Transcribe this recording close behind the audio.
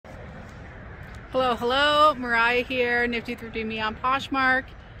Hello, hello, Mariah here, Nifty Thrifting me on Poshmark.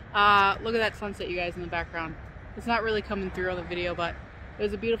 Look at that sunset, you guys, in the background. It's not really coming through on the video, but it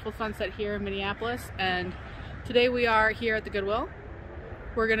was a beautiful sunset here in Minneapolis, and today we are here at the Goodwill.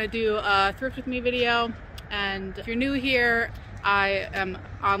 We're gonna do a thrift with me video, and if you're new here, I am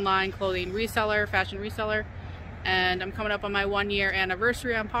online clothing reseller, fashion reseller, and I'm coming up on my 1-year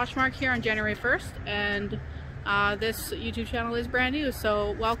anniversary on Poshmark here on January 1st, and this YouTube channel is brand new,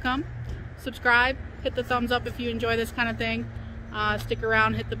 so welcome. Subscribe, hit the thumbs up if you enjoy this kind of thing. Stick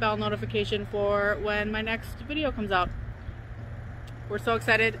around, hit the bell notification for when my next video comes out. We're so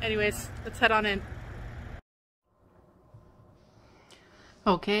excited. Anyways, let's head on in.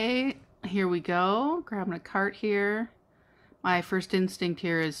 Okay, here we go. Grabbing a cart here. My first instinct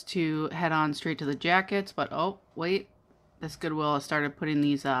here is to head on straight to the jackets, but oh, wait. This Goodwill has started putting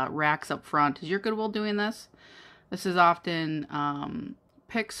these racks up front. Is your Goodwill doing this? This is often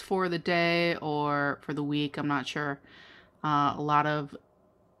picks for the day or for the week, I'm not sure. A lot of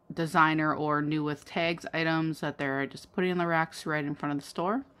designer or new with tags items that they're just putting in the racks right in front of the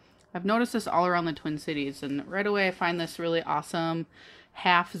store. I've noticed this all around the Twin Cities, and right away I find this really awesome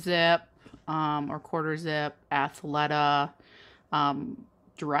half zip or quarter zip Athleta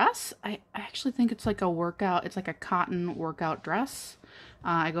dress. I actually think it's like a workout, it's like a cotton workout dress.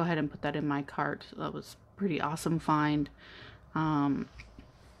 I go ahead and put that in my cart. That was pretty awesome find.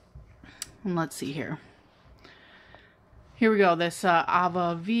 And let's see here. Here we go. This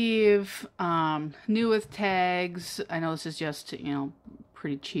Ava Vive, new with tags. I know this is just, you know,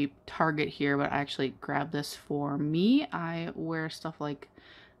 pretty cheap Target here, but I actually grabbed this for me. I wear stuff like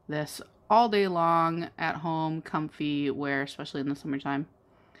this all day long at home, comfy wear, especially in the summertime.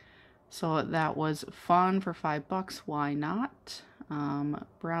 So that was fun for $5. Why not?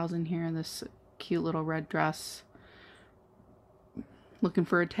 Browsing here in this cute little red dress. Looking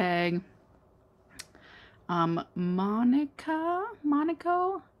for a tag. Monaco?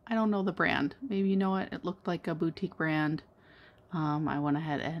 I don't know the brand. Maybe you know it. It looked like a boutique brand. I went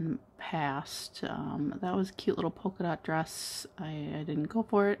ahead and passed. That was a cute little polka dot dress. I didn't go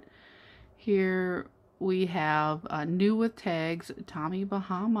for it. Here we have new with tags, Tommy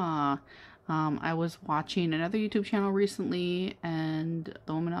Bahama. I was watching another YouTube channel recently, and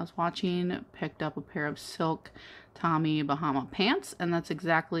the woman I was watching picked up a pair of silk Tommy Bahama pants, and that's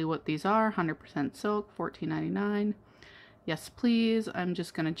exactly what these are. 100% silk, $14.99. Yes, please. I'm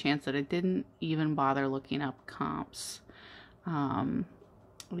just gonna chance that I didn't even bother looking up comps.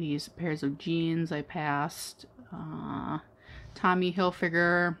 These pairs of jeans I passed. Tommy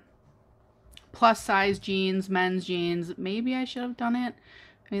Hilfiger plus size jeans, men's jeans. Maybe I should have done it.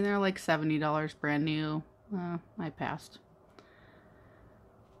 I mean, they're like $70 brand new. I passed.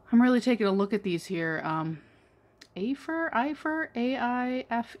 I'm really taking a look at these here. Aifer,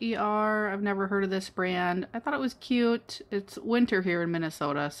 A-I-F-E-R. I've never heard of this brand. I thought it was cute. It's winter here in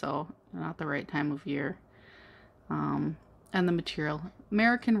Minnesota, so not the right time of year. And the material.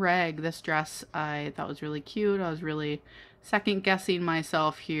 American Rag, this dress I thought was really cute. I was really second guessing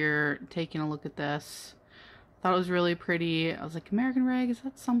myself here, taking a look at this. Thought it was really pretty. I was like, American Rag, is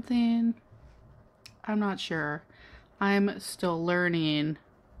that something? I'm not sure. I'm still learning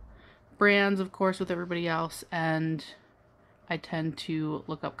brands, of course, with everybody else, and I tend to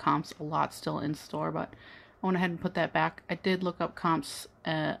look up comps a lot still in store, but I went ahead and put that back. I did look up comps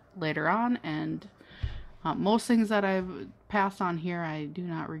later on, and most things that I've passed on here I do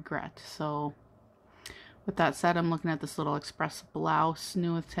not regret. So with that said, I'm looking at this little express blouse,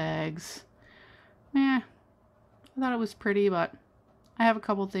 new with tags. I thought it was pretty, but I have a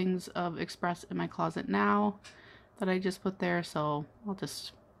couple things of express in my closet now that I just put there, so I'll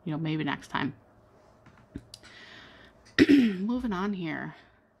just, you know, maybe next time. Moving on here.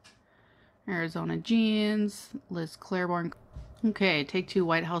 Arizona jeans, Liz Claiborne. Okay, take 2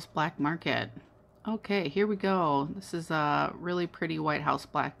 White House Black Market. Okay, here we go. This is a really pretty White House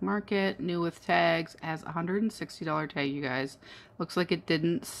Black Market, new with tags, has a $160 tag, you guys. Looks like it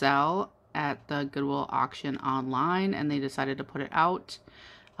didn't sell at the Goodwill auction online, and they decided to put it out.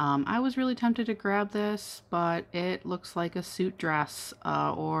 I was really tempted to grab this, but it looks like a suit dress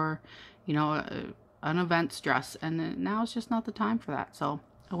or, you know, an events dress, and now it's just not the time for that, so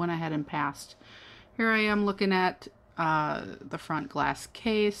I went ahead and passed. Here I am looking at the front glass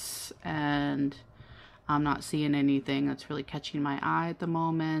case, and I'm not seeing anything that's really catching my eye at the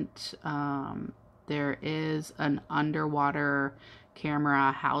moment. There is an underwater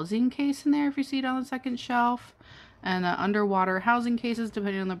camera housing case in there if you see it on the second shelf. And underwater housing cases,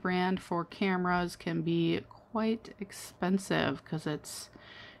 depending on the brand, for cameras can be quite expensive because it's,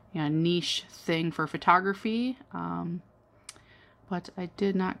 you know, a niche thing for photography. but I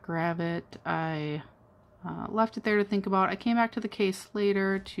did not grab it. I left it there to think about. I came back to the case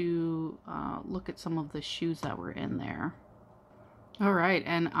later to look at some of the shoes that were in there. All right,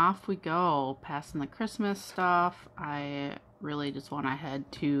 and off we go. Passing the Christmas stuff. I really just want to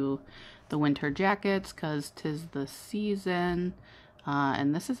head to the winter jackets because 'tis the season.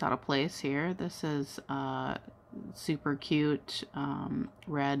 And this is out of place here. This is super cute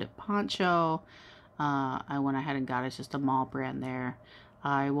red poncho. I went ahead and got it. It's just a mall brand there.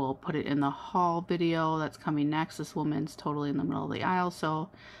 I will put it in the haul video that's coming next. This woman's totally in the middle of the aisle, so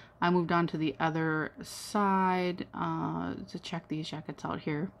I moved on to the other side to check these jackets out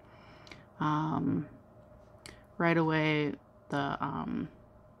here. Right away, the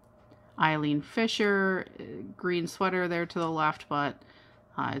Eileen Fisher green sweater there to the left, but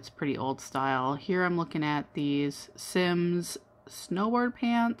it's pretty old style. Here I'm looking at these Sims snowboard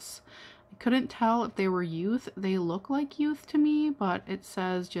pants. I couldn't tell if they were youth. They look like youth to me, but it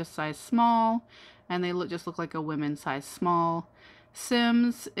says just size small, and they just look like a women's size small.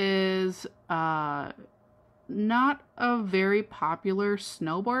 Sims is not a very popular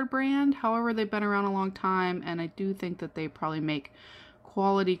snowboard brand. However, they've been around a long time, and I do think that they probably make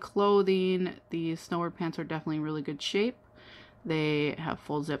quality clothing. These snowboard pants are definitely in really good shape. They have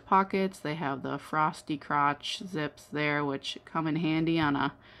full zip pockets. They have the frosty crotch zips there, which come in handy on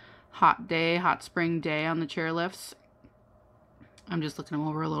a hot day, hot spring day on the chairlifts. I'm just looking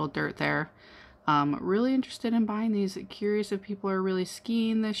over a little dirt there. Really interested in buying these. Curious if people are really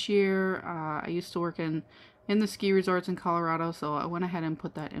skiing this year. I used to work in the ski resorts in Colorado, so I went ahead and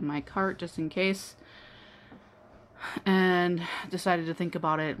put that in my cart just in case. And decided to think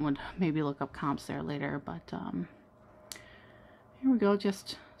about it and would maybe look up comps there later. But here we go,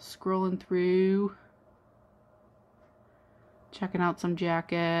 just scrolling through, checking out some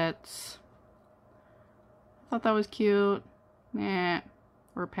jackets. Thought that was cute.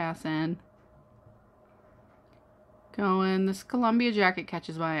 We're passing. Going. This Columbia jacket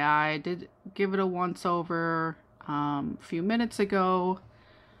catches my eye. I did give it a once over a few minutes ago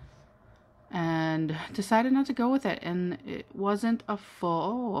and decided not to go with it, and it wasn't a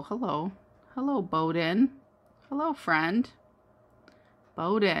full... Oh, hello Bowden. Hello, friend.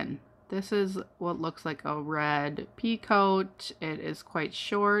 Bowden. This is what looks like a red pea coat. It is quite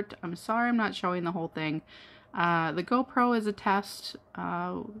short. I'm sorry I'm not showing the whole thing. The GoPro is a test.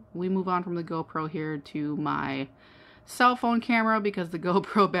 We move on from the GoPro here to my cell phone camera because the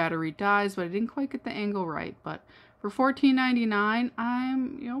GoPro battery dies, but I didn't quite get the angle right. But for $14.99,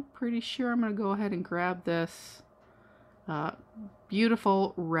 I'm pretty sure I'm gonna go ahead and grab this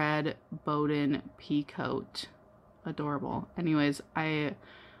beautiful red Bowden pea coat. Adorable. Anyways, I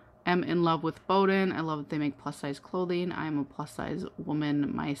am in love with Bowden. I love that they make plus size clothing. I'm a plus size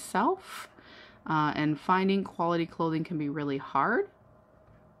woman myself, and finding quality clothing can be really hard.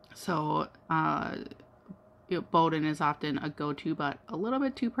 So Bowden is often a go-to, but a little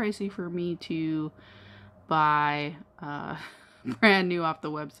bit too pricey for me to buy brand new off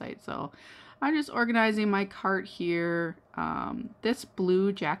the website. So I'm just organizing my cart here. This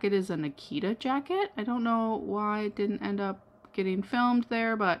blue jacket is a Nikita jacket. I don't know why it didn't end up getting filmed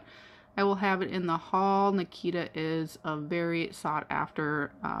there, but I will have it in the haul. Nikita is a very sought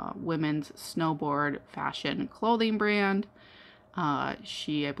after women's snowboard fashion clothing brand.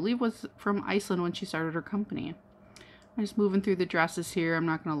 She, I believe, was from Iceland when she started her company. I'm just moving through the dresses here. I'm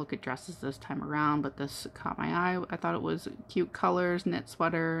not going to look at dresses this time around, but this caught my eye. I thought it was cute colors, knit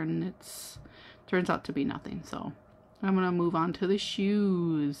sweater, and it's turns out to be nothing. So I'm going to move on to the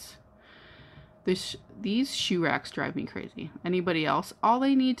shoes. These shoe racks drive me crazy. Anybody else? All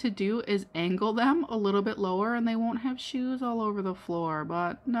they need to do is angle them a little bit lower and they won't have shoes all over the floor.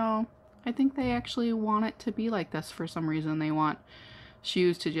 But no, I think they actually want it to be like this for some reason. They want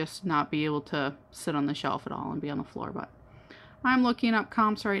shoes to just not be able to sit on the shelf at all and be on the floor. But I'm looking up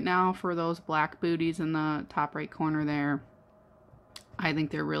comps right now for those black booties in the top right corner there. I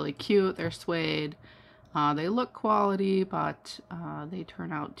think they're really cute. They're suede. They look quality, but they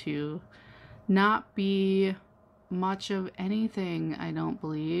turn out to not be much of anything, I don't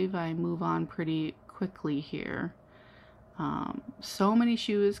believe. I move on pretty quickly here. So many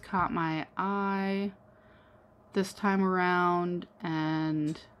shoes caught my eye this time around,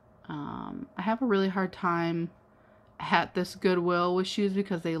 and I have a really hard time at this Goodwill with shoes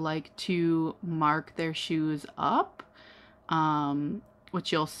because they like to mark their shoes up,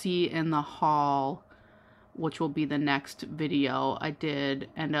 which you'll see in the haul, which will be the next video. I did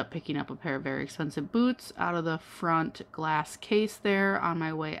end up picking up a pair of very expensive boots out of the front glass case there on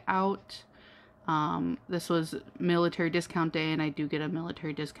my way out. This was military discount day, and I do get a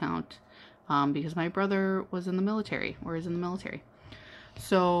military discount because my brother was in the military, or is in the military.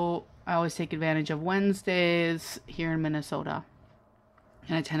 So I always take advantage of Wednesdays here in Minnesota.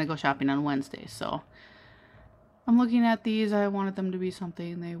 And I tend to go shopping on Wednesdays. So I'm looking at these. I wanted them to be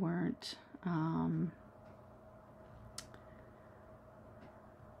something they weren't.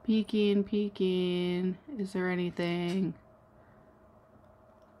 Peeking. Is there anything?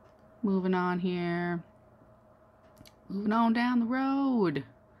 Moving on here. Moving on down the road.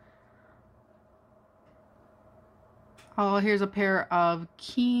 Oh, here's a pair of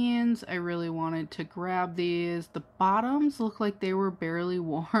Keens. I really wanted to grab these. The bottoms look like they were barely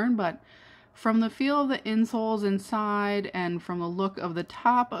worn, but from the feel of the insoles inside and from the look of the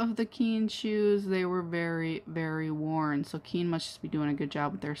top of the Keen shoes, they were very, very worn. So Keen must just be doing a good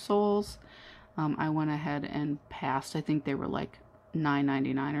job with their soles. I went ahead and passed. I think they were like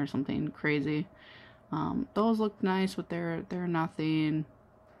 $9.99 or something crazy. Those look nice, but they're nothing.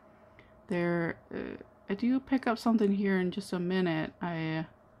 I do pick up something here in just a minute.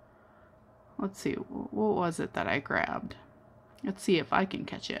 Let's see, what was it that I grabbed? Let's see if I can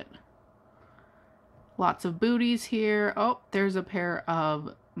catch it. Lots of booties here. Oh, there's a pair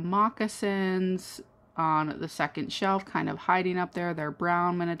of moccasins on the second shelf, kind of hiding up there. They're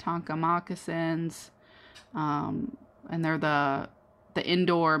brown Minnetonka moccasins. And they're the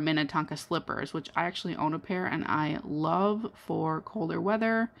indoor Minnetonka slippers, which I actually own a pair and I love for colder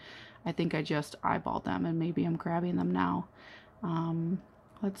weather. I think I just eyeballed them and maybe I'm grabbing them now.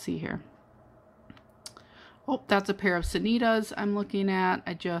 Let's see here. Oh, that's a pair of Sanitas I'm looking at.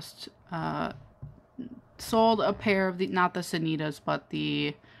 I just sold a pair of the, not the Sanitas, but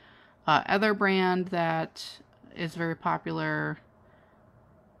the other brand that is very popular,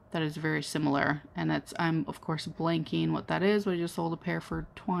 that is very similar. And it's, I'm of course blanking what that is, but I just sold a pair for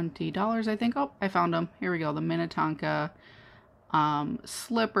 $20, I think. Oh, I found them. Here we go. The Minnetonka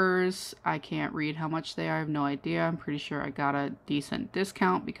slippers. I can't read how much they are. I have no idea. I'm pretty sure I got a decent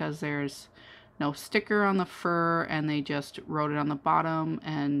discount because there's no sticker on the fur and they just wrote it on the bottom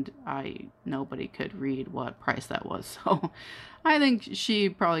and nobody could read what price that was. So I think she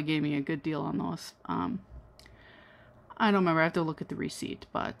probably gave me a good deal on those. I don't remember. I have to look at the receipt,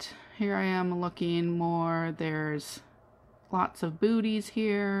 but here I am looking more. There's lots of booties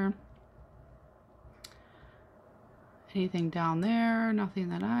here. Anything down there? Nothing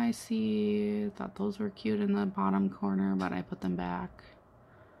that I see. Thought those were cute in the bottom corner, but I put them back.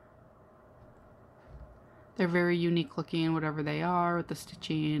 They're very unique looking, whatever they are, with the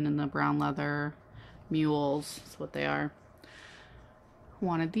stitching and the brown leather. Mules is what they are.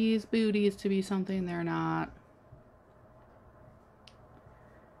 Wanted these booties to be something they're not.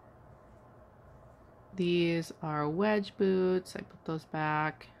 These are wedge boots. I put those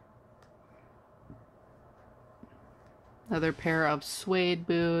back. Another pair of suede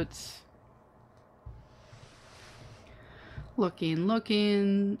boots.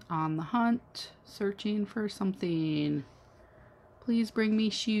 Looking, on the hunt, searching for something. Please bring me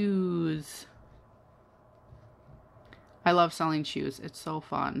shoes. I love selling shoes. It's so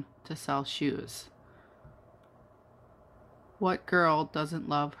fun to sell shoes. What girl doesn't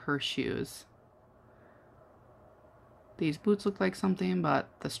love her shoes? These boots look like something, but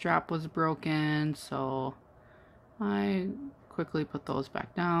the strap was broken, so I quickly put those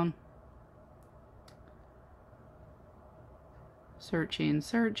back down.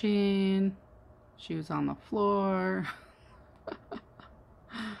 Searching. Shoes on the floor.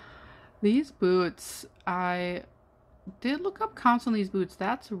 These boots, I did look up comps on these boots.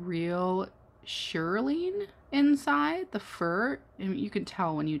 That's real shearling inside the fur. And you can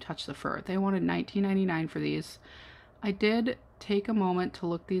tell when you touch the fur. They wanted $19.99 for these. I did take a moment to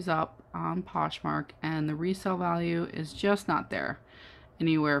look these up on Poshmark, and the resale value is just not there.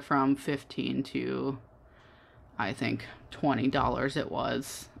 Anywhere from $15 to, I think, $20 it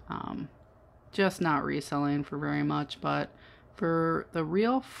was. Just not reselling for very much, but for the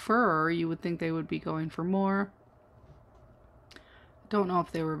real fur, you would think they would be going for more. Don't know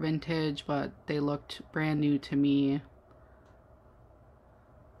if they were vintage, but they looked brand new to me.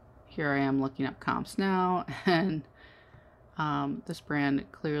 Here I am looking up comps now, and this brand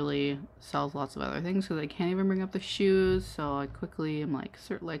clearly sells lots of other things, because I can't even bring up the shoes. So I quickly am like,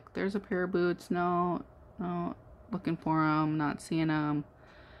 there's a pair of boots. No, looking for them, not seeing them.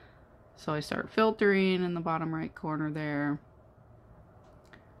 So I start filtering in the bottom right corner there.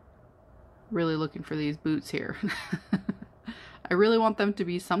 Really looking for these boots here. I really want them to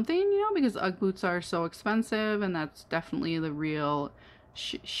be something, you know, because Ugg boots are so expensive, and that's definitely the real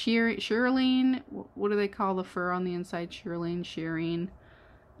shearling. What do they call the fur on the inside? Shearing.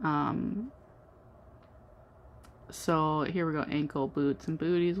 So here we go. Ankle boots and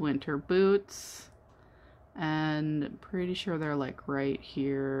booties, winter boots. and pretty sure they're like right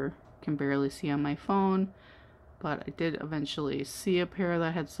here. Can barely see on my phone, but I did eventually see a pair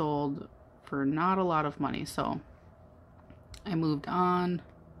that had sold for not a lot of money, so I moved on.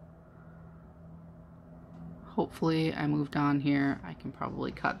 Hopefully I moved on here. I can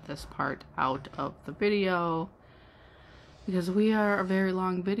probably cut this part out of the video because we are a very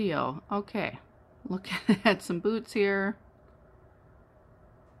long video. Okay, looking at some boots here.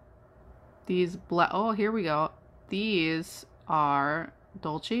 These oh, here we go. These are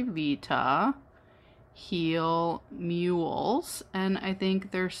Dolce Vita heel mules, and I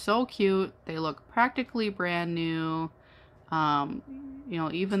think they're so cute. They look practically brand new. You know,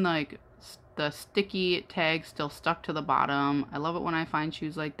 even like the sticky tag still stuck to the bottom. I love it when I find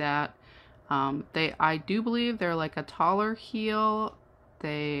shoes like that. I do believe they're like a taller heel.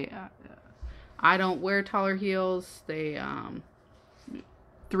 I don't wear taller heels. 3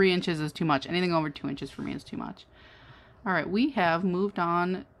 inches is too much. Anything over 2 inches for me is too much. All right, we have moved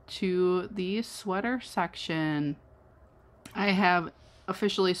on to the sweater section. I have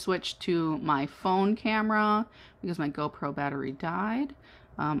officially switched to my phone camera because my GoPro battery died.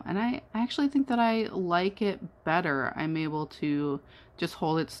 And I actually think that I like it better. I'm able to just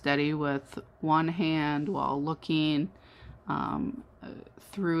hold it steady with one hand while looking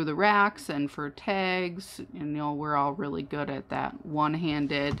through the racks and for tags. And, you know, we're all really good at that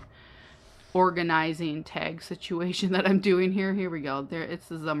one-handed organizing tag situation that I'm doing here. Here we go.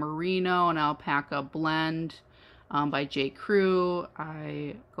 This is a merino and alpaca blend by J. Crew.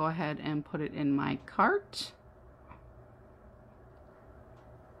 I go ahead and put it in my cart.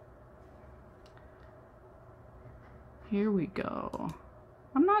 Here we go.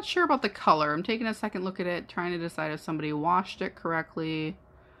 I'm not sure about the color. I'm taking a second look at it, trying to decide if somebody washed it correctly.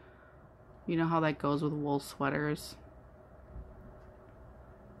 You know how that goes with wool sweaters.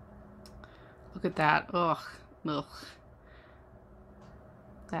 Look at that. Ugh. Ugh.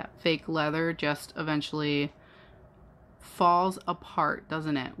 That fake leather just eventually falls apart,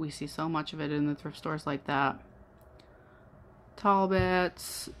 doesn't it? We see so much of it in the thrift stores like that.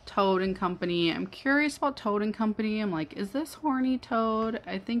 Talbots, Toad & Company. I'm curious about Toad & Company. I'm like, is this Horny Toad?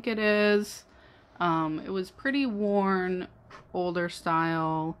 I think it is. It was pretty worn, older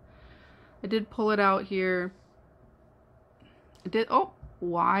style. I did pull it out here. I did, oh,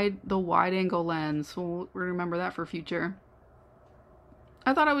 the wide angle lens. We'll remember that for future.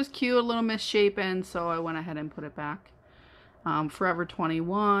 I thought it was cute, a little misshapen, so I went ahead and put it back. Forever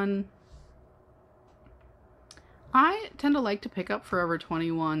 21. I tend to like to pick up Forever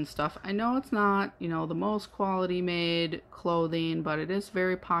 21 stuff. I know it's not, you know, the most quality made clothing, but it is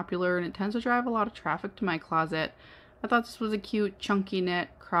very popular and it tends to drive a lot of traffic to my closet. I thought this was a cute chunky knit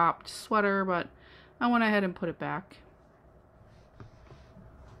cropped sweater, but I went ahead and put it back.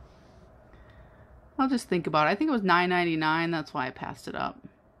 I'll just think about it. I think it was $9.99. That's why I passed it up.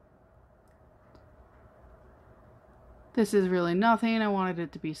 This is really nothing. I wanted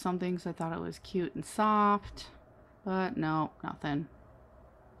it to be something because I thought it was cute and soft. But no, nothing.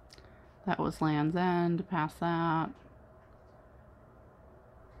 That was Land's End. Past that.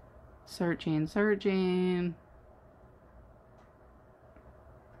 Searching.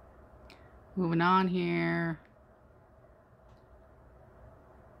 Moving on here.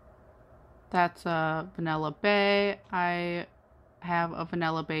 That's a Vanilla Bay. I have a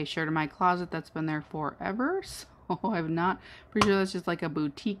Vanilla Bay shirt in my closet that's been there forever. So I've not. Pretty sure that's just like a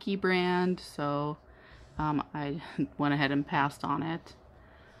boutique-y brand. So I went ahead and passed on it.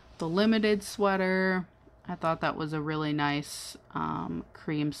 The Limited sweater. I thought that was a really nice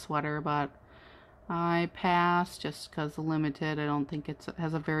cream sweater, but I passed just because the Limited, I don't think it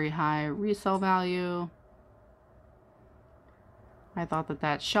has a very high resale value. I thought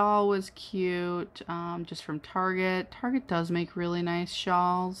that shawl was cute, just from Target. Target does make really nice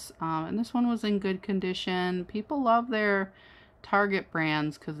shawls, and this one was in good condition. People love their Target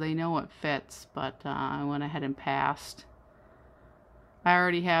brands because they know it fits, but I went ahead and passed. I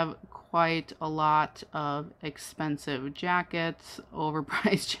already have quite a lot of expensive jackets,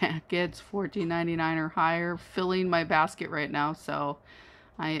 overpriced jackets, $14.99 or higher, filling my basket right now, so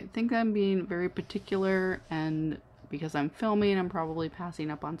I think I'm being very particular, and because I'm filming, I'm probably passing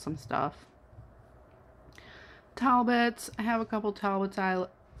up on some stuff. Talbots. I have a couple Talbots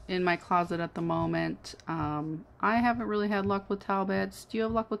in my closet at the moment. I haven't really had luck with Talbots. Do you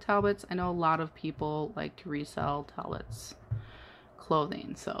have luck with Talbots? I know a lot of people like to resell Talbots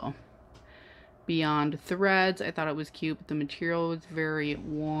clothing. So Beyond Threads. I thought it was cute, but the material was very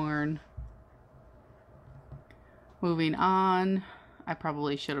worn. Moving on. I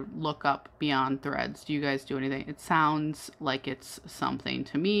probably should have looked up Beyond Threads. Do you guys do anything? It sounds like it's something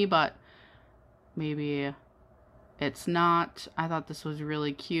to me, but maybe it's not. I thought this was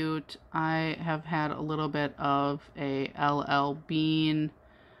really cute. I have had a little bit of a LL Bean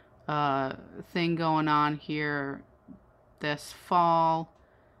thing going on here this fall,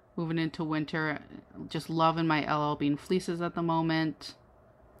 moving into winter. Just loving my LL Bean fleeces at the moment.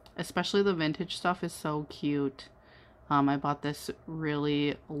 Especially the vintage stuff is so cute. I bought this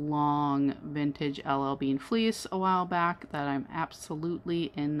really long vintage LL Bean fleece a while back that I'm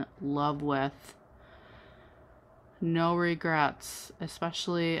absolutely in love with. No regrets,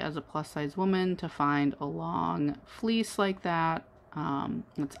 especially as a plus size woman, to find a long fleece like that.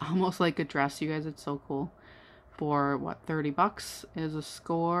 It's almost like a dress, you guys. It's so cool. For what, 30 bucks is a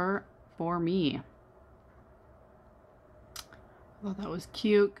score for me. I thought that was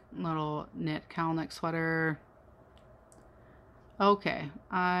cute. Little knit cowl neck sweater. Okay,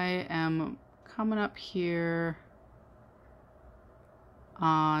 I am coming up here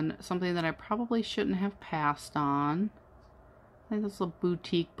on something that I probably shouldn't have passed on. I think this little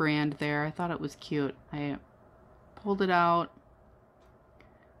boutique brand there. I thought it was cute. I pulled it out.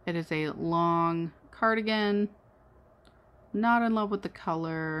 It is a long cardigan. Not in love with the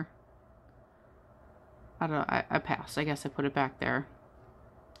color. I don't know. I passed. I guess I put it back there.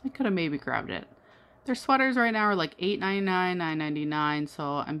 I could have maybe grabbed it. Their sweaters right now are like $8.99, $9.99,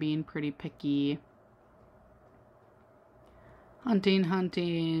 so I'm being pretty picky.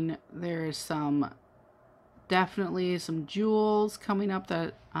 Hunting. There's definitely some jewels coming up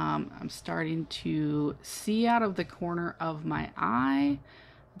that I'm starting to see out of the corner of my eye.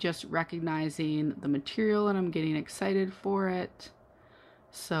 Just recognizing the material, and I'm getting excited for it.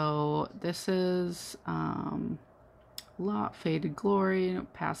 So this is lot Faded Glory.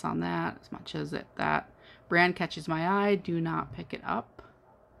 Pass on that as much as that brand catches my eye. Do not pick it up.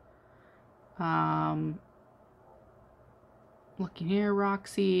 Looking here,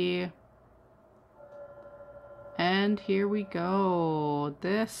 Roxy. And here we go.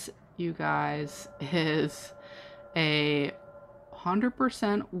 This, you guys, is a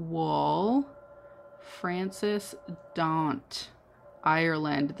 100% wool Francis Daunt,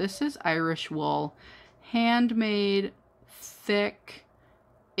 Ireland. This is Irish wool, handmade, thick,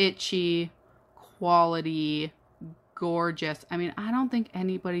 itchy, quality, gorgeous. I mean, I don't think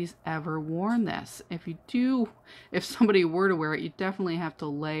anybody's ever worn this. If somebody were to wear it, you definitely have to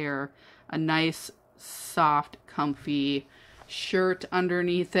layer a nice, soft, comfy shirt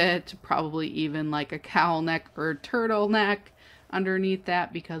underneath it, probably even like a cowl neck or turtleneck underneath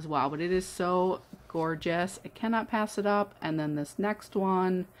that, because wow, but it is so gorgeous. I cannot pass it up. And then this next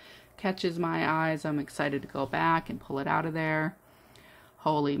one catches my eyes. I'm excited to go back and pull it out of there.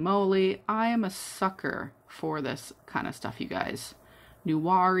 Holy moly, I am a sucker for this kind of stuff, you guys.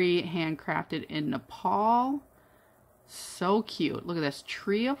 Nuwari, handcrafted in Nepal. So cute. Look at this,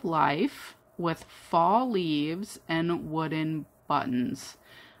 tree of life with fall leaves and wooden buttons.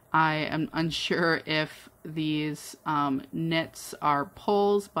 I am unsure if these knits are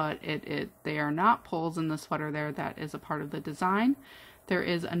pulls, but they are not pulls in the sweater there. That is a part of the design. There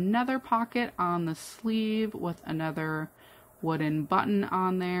is another pocket on the sleeve with another wooden button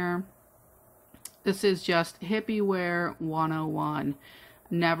on there. This is just hippie wear 101.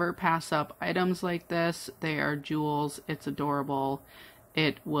 Never pass up items like this. They are jewels. It's adorable.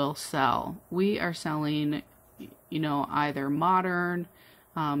 It will sell. We are selling, you know, either modern,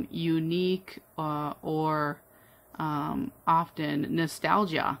 unique, or often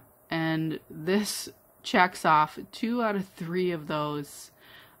nostalgia. And this checks off 2 out of 3 of those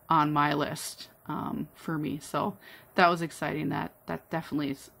on my list for me. So that was exciting. That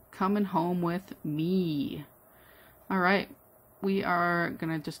definitely is coming home with me. All right. We are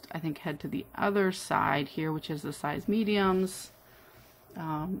going to just, I think, head to the other side here, which is the size mediums,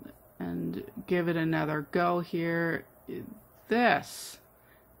 and give it another go here. This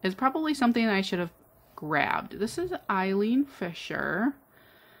is probably something I should have grabbed. This is Eileen Fisher,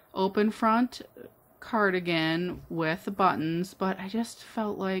 open front cardigan with buttons, but I just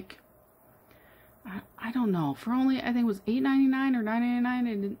felt like, I don't know, for only, I think it was $8.99 or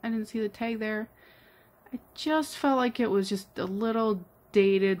 $9.99. I didn't see the tag there. I just felt like it was just a little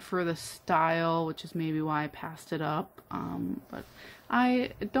dated for the style, which is maybe why I passed it up. But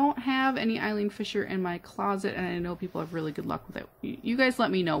I don't have any Eileen Fisher in my closet, and I know people have really good luck with it. You guys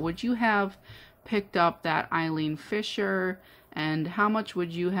let me know. Would you have picked up that Eileen Fisher, and how much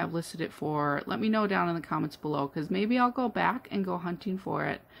would you have listed it for? Let me know down in the comments below, because maybe I'll go back and go hunting for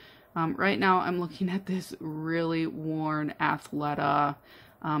it. Right now I'm looking at this really worn Athleta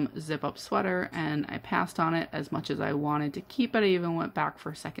zip up sweater, and I passed on it as much as I wanted to keep it. I even went back for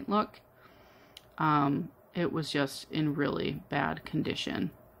a second look. It was just in really bad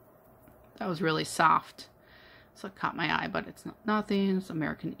condition. That was really soft. So it caught my eye, but it's not nothing. It's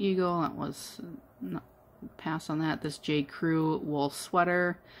American Eagle. That was not, pass on that. This J. Crew wool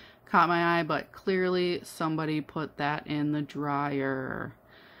sweater caught my eye, but clearly somebody put that in the dryer.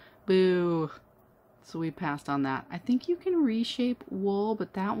 Boo. So we passed on that. I think you can reshape wool,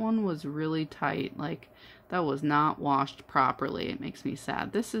 but that one was really tight. Like, that was not washed properly. It makes me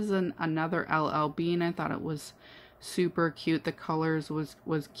sad. This is another LL Bean. I thought it was super cute. The colors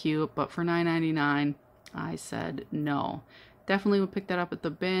was cute, but for $9.99, I said no. Definitely would pick that up at the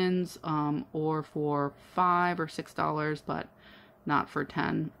bins, or for $5 or $6, but not for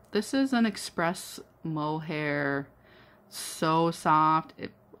 $10. This is an express mohair. So soft.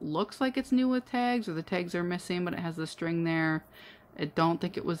 It looks like it's new with tags, or the tags are missing, but it has the string there. I don't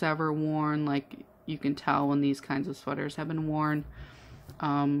think it was ever worn. Like, you can tell when these kinds of sweaters have been worn.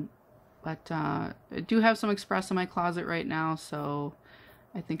 But I do have some express in my closet right now, so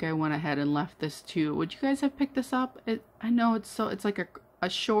I think I went ahead and left this too. Would you guys have picked this up? I know it's like a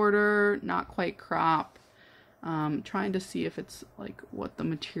shorter, not quite crop. Trying to see if it's like what the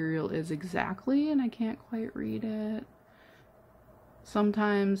material is exactly, and I can't quite read it.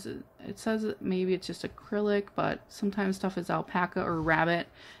 Sometimes it says maybe it's just acrylic, but sometimes stuff is alpaca or rabbit,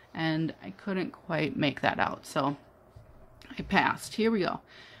 and I couldn't quite make that out, so I passed. Here we go.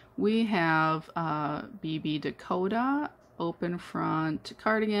 We have BB Dakota open front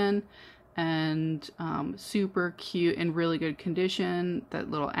cardigan, and super cute and really good condition. That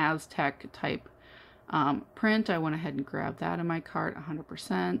little Aztec type print. I went ahead and grabbed that in my cart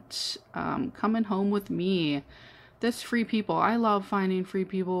 100%. Coming home with me. This Free People, I love finding Free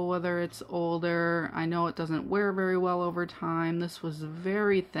People, whether it's older. I know it doesn't wear very well over time. This was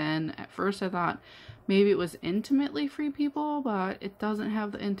very thin. At first I thought maybe it was Intimately Free People, but it doesn't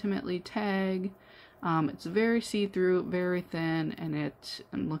have the Intimately tag. It's very see-through, very thin, and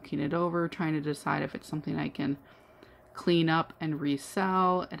I'm looking it over, trying to decide if it's something I can clean up and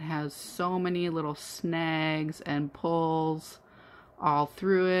resell. It has so many little snags and pulls all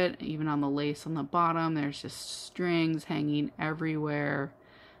through it, even on the lace on the bottom. There's just strings hanging everywhere.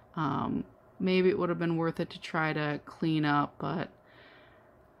 Maybe it would have been worth it to try to clean up, but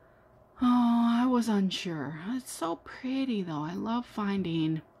I was unsure. It's so pretty though. I love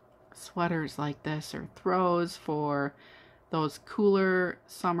finding sweaters like this, or throws for those cooler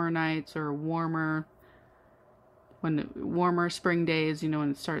summer nights, or warmer spring days, you know,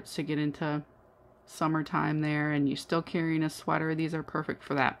 when it starts to get into summertime there and you're still carrying a sweater. These are perfect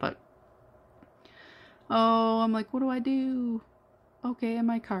for that. But I'm like, what do I do? Okay, in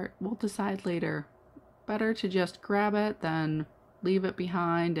my cart. We'll decide later. Better to just grab it than leave it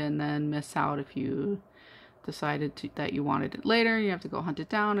behind and then miss out if you decided that you wanted it later. You have to go hunt it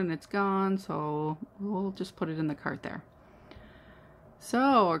down and it's gone, so we'll just put it in the cart there.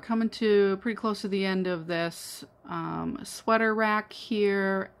 So we're coming to pretty close to the end of this sweater rack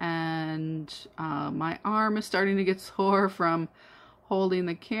here, and my arm is starting to get sore from holding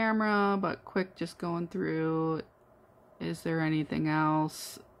the camera, but quick, just going through. Is there anything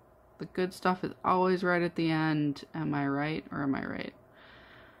else? The good stuff is always right at the end. Am I right, or am I right?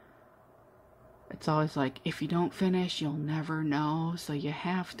 It's always like, if you don't finish, you'll never know. So you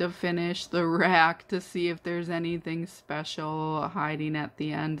have to finish the rack to see if there's anything special hiding at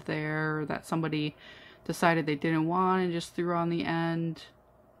the end there that somebody decided they didn't want and just threw on the end.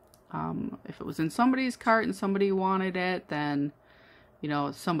 If it was in somebody's cart and somebody wanted it, then, you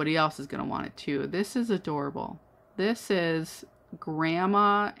know, somebody else is going to want it too. This is adorable. This is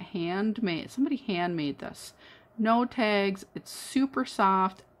grandma handmade. Somebody handmade this. No tags. It's super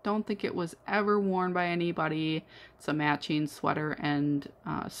soft. Don't think it was ever worn by anybody. It's a matching sweater and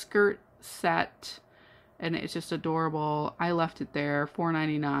skirt set, and it's just adorable. I left it there,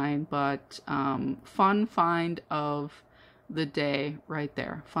 $4.99, but fun find of the day right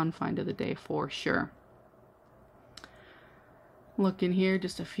there. Fun find of the day for sure. Looking here,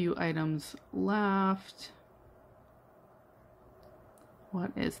 just a few items left.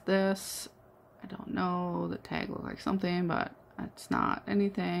 What is this? I don't know. The tag looked like something, but it's not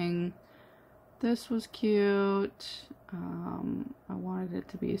anything. This was cute. I wanted it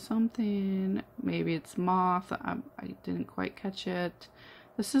to be something. Maybe it's moth. I didn't quite catch it.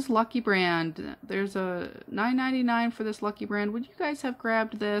 This is Lucky Brand. There's a $9.99 for this Lucky Brand. Would you guys have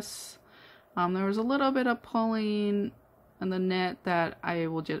grabbed this? There was a little bit of pulling in the knit that I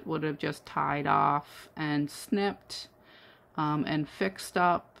would have just tied off and snipped and fixed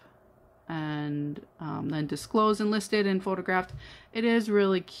up, and then disclosed and listed and photographed. It is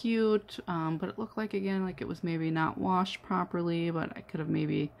really cute, but it looked like, again, like it was maybe not washed properly, but I could have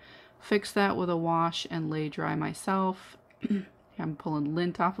maybe fixed that with a wash and lay dry myself. I'm pulling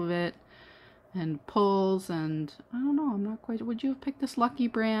lint off of it. and pulls, and I don't know, I'm not quite, would you have picked this Lucky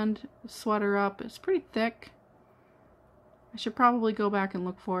brand sweater up? It's pretty thick. I should probably go back and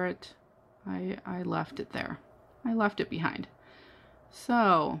look for it. I left it there. I left it behind.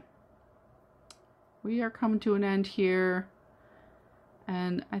 So we are coming to an end here,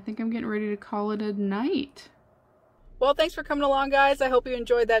 and I think I'm getting ready to call it a night. Well, thanks for coming along, guys. I hope you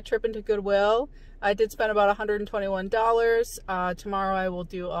enjoyed that trip into Goodwill. I did spend about $121. Tomorrow I will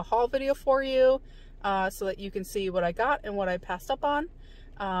do a haul video for you so that you can see what I got and what I passed up on.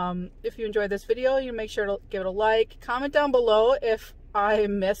 If you enjoyed this video, you make sure to give it a like. Comment down below if I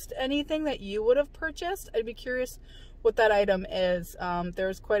missed anything that you would have purchased. I'd be curious what that item is.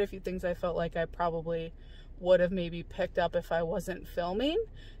 There's quite a few things I felt like I probably would have maybe picked up if I wasn't filming.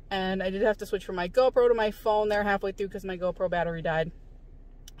 And I did have to switch from my GoPro to my phone there halfway through because my GoPro battery died.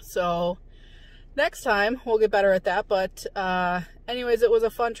 So next time we'll get better at that. But anyways, it was a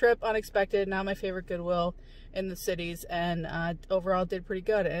fun trip, unexpected, not my favorite Goodwill in the cities, and overall did pretty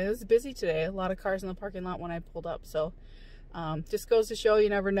good. And it was busy today, a lot of cars in the parking lot when I pulled up. So just goes to show you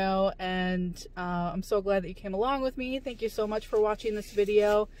never know. And I'm so glad that you came along with me. Thank you so much for watching this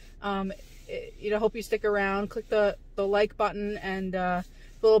video. Hope you stick around, click the like button and the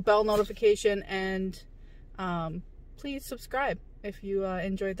little bell notification, and please subscribe if you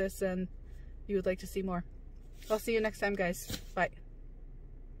enjoyed this and you would like to see more. I'll see you next time, guys. Bye.